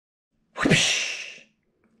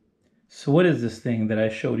So what is this thing that I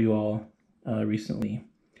showed you all recently?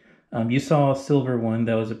 You saw a silver one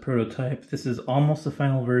that was a prototype. This is almost the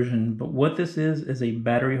final version, but what this is a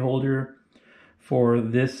battery holder for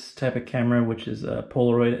this type of camera, which is a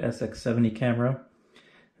Polaroid SX-70 camera.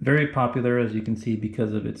 Very popular, as you can see,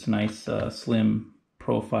 because of its nice slim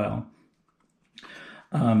profile.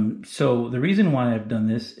 So the reason why I've done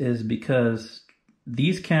this is because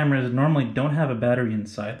these cameras normally don't have a battery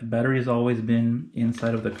inside. The battery has always been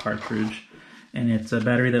inside of the cartridge, and it's a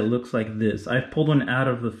battery that looks like this. I've pulled one out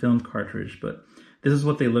of the film cartridge, but this is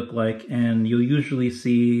what they look like, and you'll usually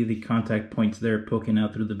see the contact points there poking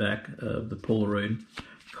out through the back of the Polaroid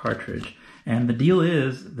cartridge. And the deal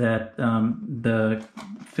is that the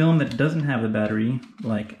film that doesn't have the battery,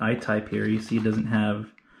 like I-type here, you see it doesn't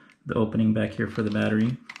have the opening back here for the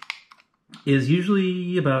battery, is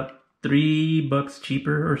usually about $3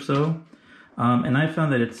 cheaper or so. And I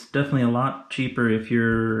found that it's definitely a lot cheaper if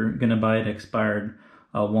you're gonna buy it expired.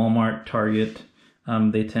 Walmart, Target,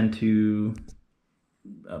 they tend to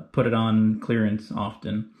put it on clearance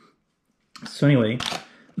often. So anyway,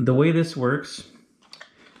 the way this works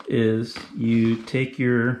is you take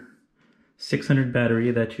your 600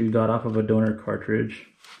 battery that you got off of a donor cartridge,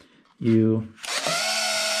 you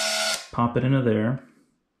pop it into there,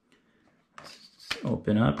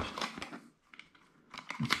 open up,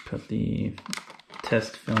 let's put the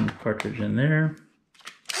test film cartridge in there,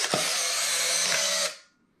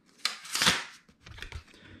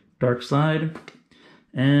 dark side,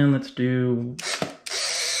 and let's do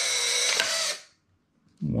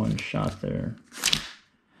one shot there.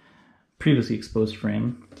 Previously exposed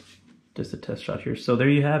frame, just a test shot here. So there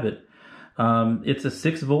you have it. It's a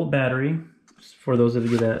 6-volt battery, for those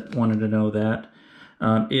of you that wanted to know that.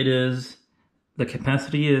 The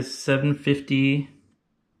capacity is 750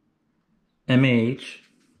 mAh.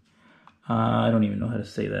 I don't even know how to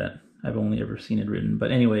say that. I've only ever seen it written.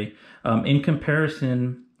 But anyway, in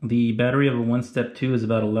comparison, the battery of a OneStep 2 is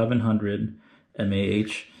about 1100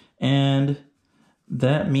 mAh. And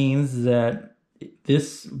that means that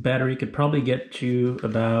this battery could probably get you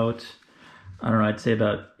about, I don't know, I'd say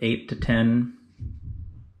about 8 to 10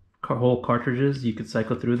 whole cartridges. You could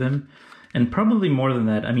cycle through them, and probably more than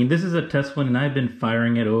that. I mean, this is a test one, and I've been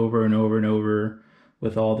firing it over and over and over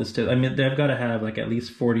with all this test. I mean, I've got to have like at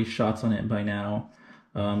least 40 shots on it by now.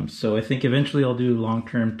 So I think eventually I'll do a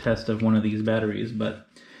long-term test of one of these batteries. But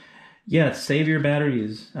yeah, save your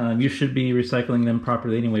batteries. You should be recycling them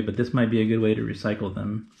properly anyway, but this might be a good way to recycle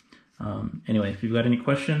them. Anyway, if you've got any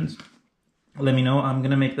questions, let me know. I'm going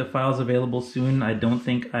to make the files available soon. I don't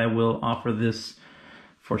think I will offer this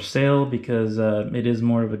for sale because it is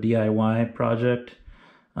more of a DIY project.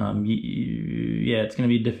 Yeah, it's going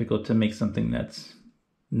to be difficult to make something that's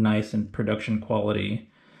nice and production quality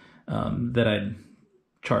that I'd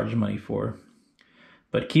charge money for.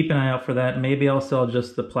 But keep an eye out for that. Maybe I'll sell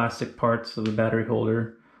just the plastic parts of the battery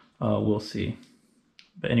holder. We'll see.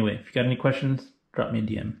 But anyway, if you got any questions, drop me a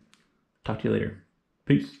DM. Talk to you later.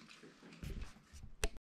 Peace.